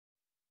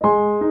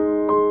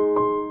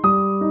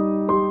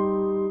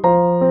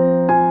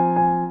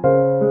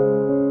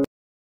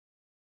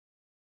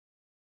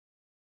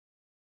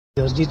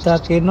যদি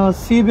তাকে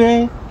নসিবে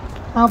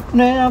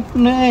আপনি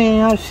আপনি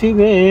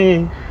আসিবে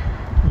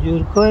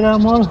জোর কইরা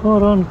মোর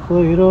হরণ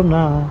কইরো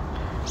না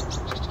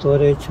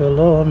করে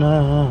চলো না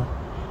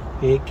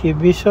কি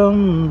বিষম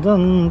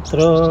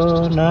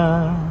যন্ত্রণা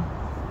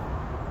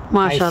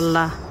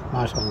মাশাআল্লাহ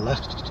মাশাআল্লাহ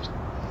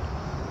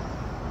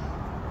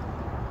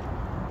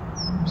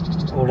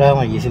ওরা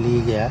মাইয়েছিলি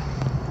গিয়া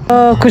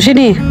খুশি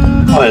নি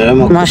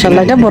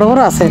মাশাআল্লাহ এটা বড়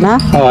বড় আছে না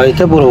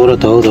এটা বড় বড়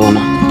তো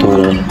না তো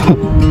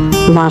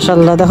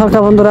মাশাআল্লাহ দেখো কা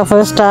বন্ধুরা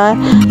ফার্স্ট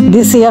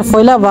দিস ইয়ার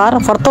পয়লাবার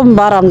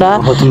প্রথমবার আমরা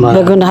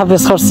বেগুন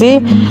হারভেস্ট করছি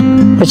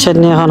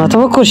বুঝছেন এখন তো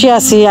খুশি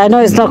আছি I know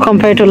it's not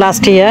compare to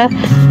last year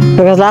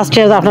because last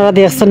year আপনারা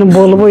দেখছেন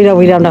বলবো ইরা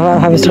আমরা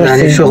হারভেস্ট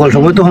করছি সকল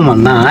সময় তো সমান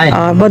না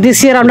বাট দিস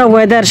ইয়ার আমরা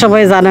ওয়েদার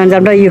সবাই জানেন যে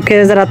আমরা ইউকে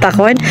যারা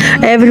থাকেন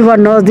everyone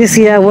knows this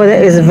year weather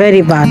is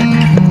very bad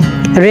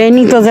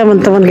raining তো যেমন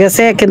তেমন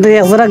গেছে কিন্তু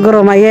একজোড়া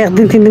গরম আইয়ে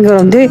একদিন 3 দিন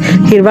গরম দিই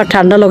কিরবার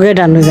ঠান্ডা লগে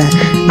ডান হয়ে যায়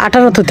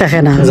 18 তো থাকে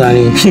না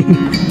জানি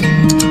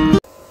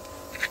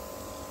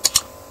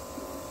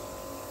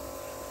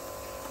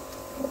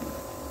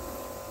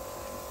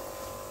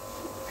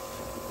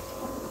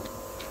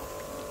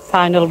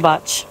final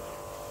batch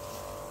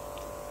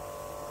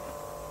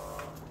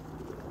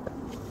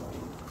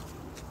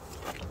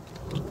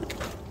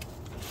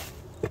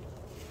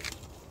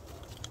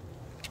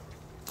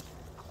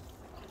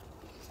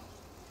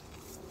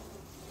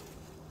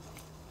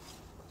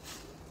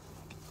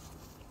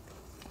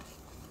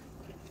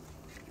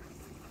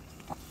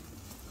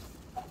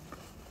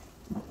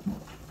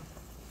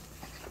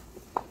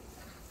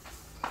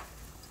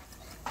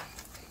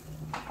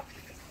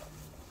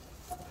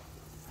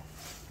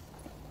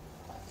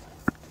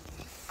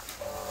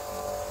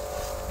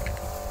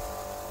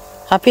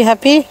happy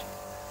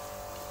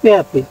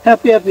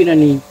happy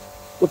nani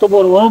kok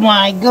bor oh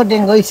my god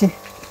deng hoise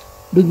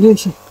dugi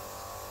hoise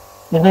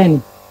dekhani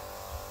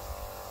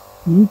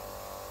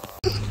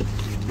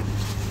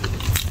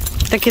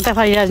ta kita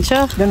bhai ancho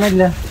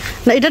nailla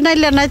না এটা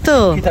নাইলে নাই তো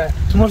কিটা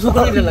তোমার সব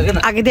নাইলে লাগে না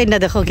আগে দেই না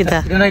দেখো কিটা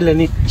এটা নাইলে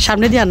নি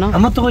সামনে দিয়া না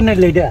আমার তো কই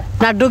নাইলে এটা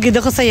না ডুগি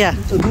দেখো সাইয়া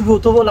ডুগি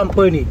তো বললাম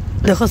কইনি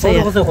দেখো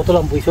সাইয়া কত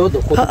লাম পয়সা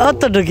দেখো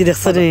অত ডুগি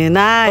দেখছ রে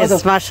নাইস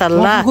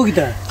মাশাআল্লাহ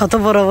কত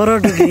বড় বড়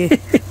ডুগি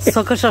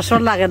চোখে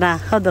শশন লাগে না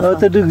দেখো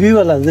তো ডুগি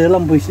वाला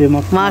দিলাম পয়সা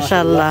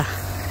মাশাআল্লাহ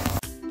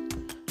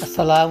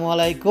আসসালামু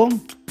আলাইকুম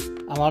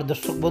আমার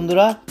দর্শক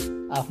বন্ধুরা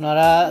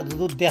আপনারা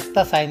যদি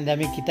দেখতা চাইন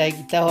আমি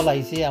কিতা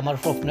হলাইছি আমার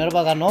স্বপ্নের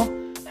বাগানো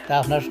তা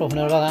আপনার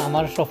স্বপ্নের বাগান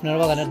আমার স্বপ্নের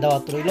বাগানের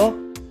দাওয়াত রইল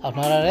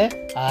আপনারা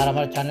আর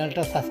আমার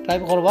চ্যানেলটা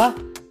সাবস্ক্রাইব করবা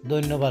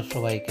ধন্যবাদ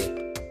সবাইকে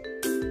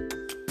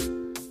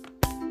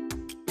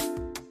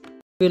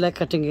like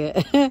cutting it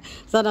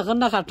sana kan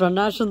na katwa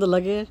na সুন্দর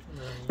লাগে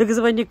because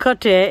when you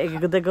cut it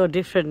they go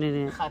different in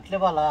it কাটলে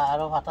ভালো আর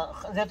ভাতা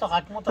যে তো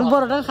কাটমু তো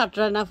বড়টা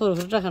কাটরা না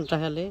ফুলটা কাটরা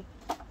খালি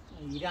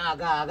ইরা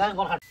আগা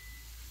কোন কাট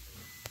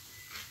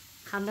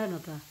খান্ডা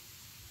নটা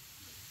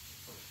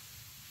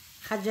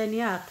খাজানি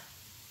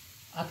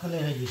আতলে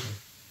হয়ে গেছে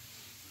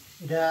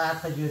এটা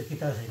আতা জুয়ের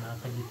কিতা আছে না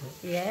আতা দিতে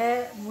এ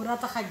মুরা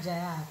তো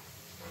খাজায়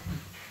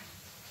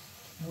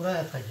মুরা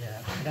খাজায়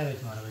এটা বেশ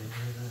মারা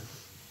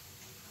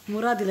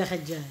মুরা দিলে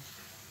খাজায়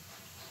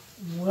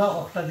মুরা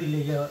একটা দিলে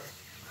যে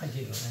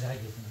খাজিয়ে গো এটা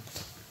খাজিয়ে না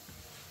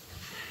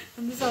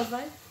আমি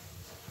সবাই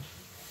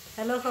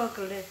হ্যালো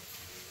করে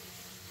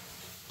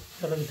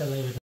চলো এটা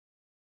লাইভ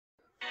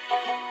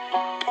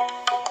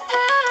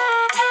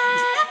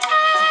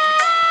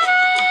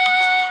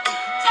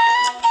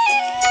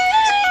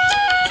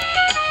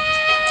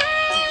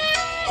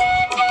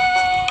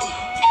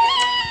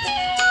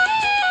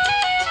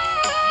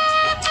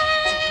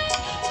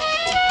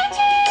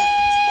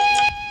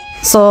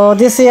So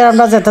this year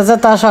আমরা যেতে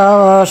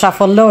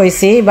সাফল্য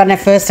হয়েছি মানে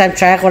ফার্স্ট টাইম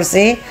ট্রাই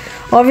করছি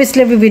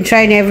obviously we've been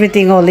trying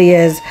everything all the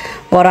years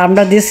but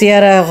আমরা this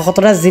year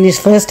কতটা জিনিস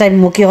ফার্স্ট টাইম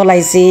মুখী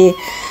হলাইছি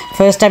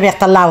ফার্স্ট টাইম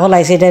একটা লাভ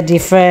হলাইছি এটা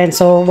ডিফারেন্ট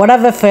সো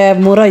whatever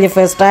মোরা এই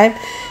ফার্স্ট টাইম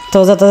তো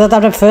যাতে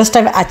আমরা ফার্স্ট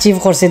টাইম অ্যাচিভ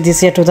করছি দিস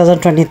ইয়ার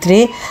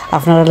 2023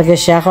 আপনারা লগে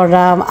শেয়ার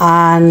করলাম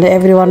and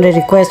everyone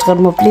request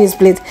করবো please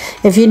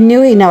if you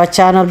new in our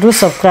channel do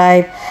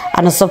subscribe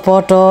and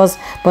support us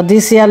but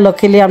this year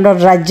luckily আমরা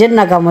রাজ্যের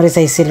নাগামরি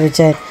চাইছিল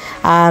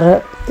আর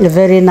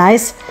very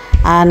nice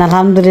and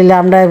alhamdulillah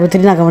আমরা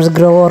বুতরি নাগামরি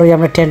গ্রো করি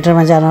আমরা টেন্টের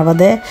মাঝে আনার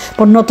বাদে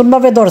but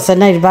নতুনভাবে ধরছে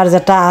না এবার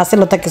যেটা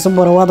আসছিল তা কিছু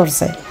বড় হওয়া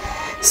ধরছে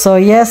so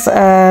yes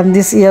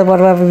this year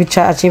whatever we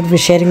achieved we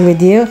sharing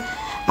with you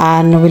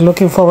and we're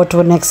looking forward to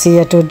next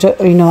year to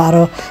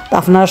আরো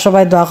আপনারা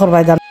সবাই দোয়া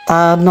করবেন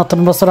নতুন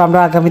বছর আমরা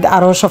আগামীতে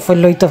আরো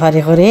সাফল্য হইতে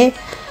পারি করে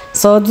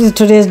so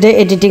today's day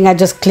editing I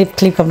just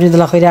clip আপনি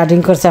দিলা কইরা এডিটিং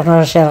করছে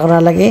আপনারা শেয়ার করা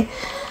লাগে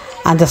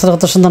and দেখো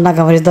কত সুন্দর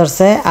নাগামারি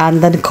ধরছে and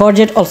then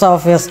courgette also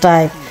our first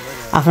time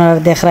আপনারা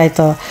দেখরাই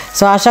তো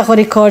so আশা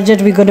করি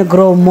courgette we going to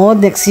grow more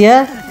next year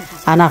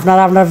and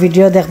আপনারা আপনার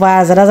ভিডিও দেখবা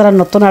যারা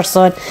নতুন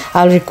আসছেন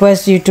I'll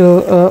request you to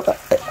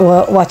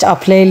watch our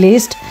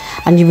playlist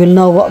and you will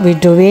know what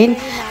we're doing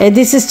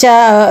this is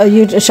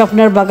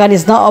Shopner Bagan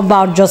is not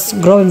about just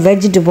growing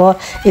vegetable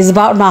it's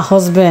about my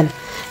husband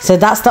so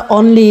that's the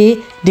only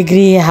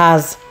degree he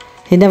has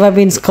He never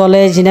been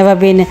college. He never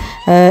been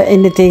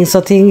anything.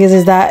 So thing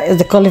is that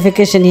the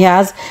qualification he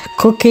has,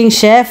 cooking,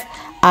 chef,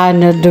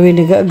 and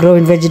doing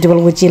growing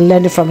vegetable, which he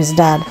learned from his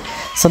dad.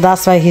 So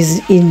that's why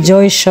he's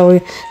enjoy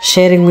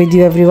sharing with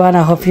you everyone.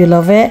 I hope you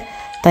love it.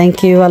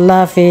 Thank you.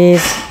 Allah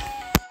Hafiz.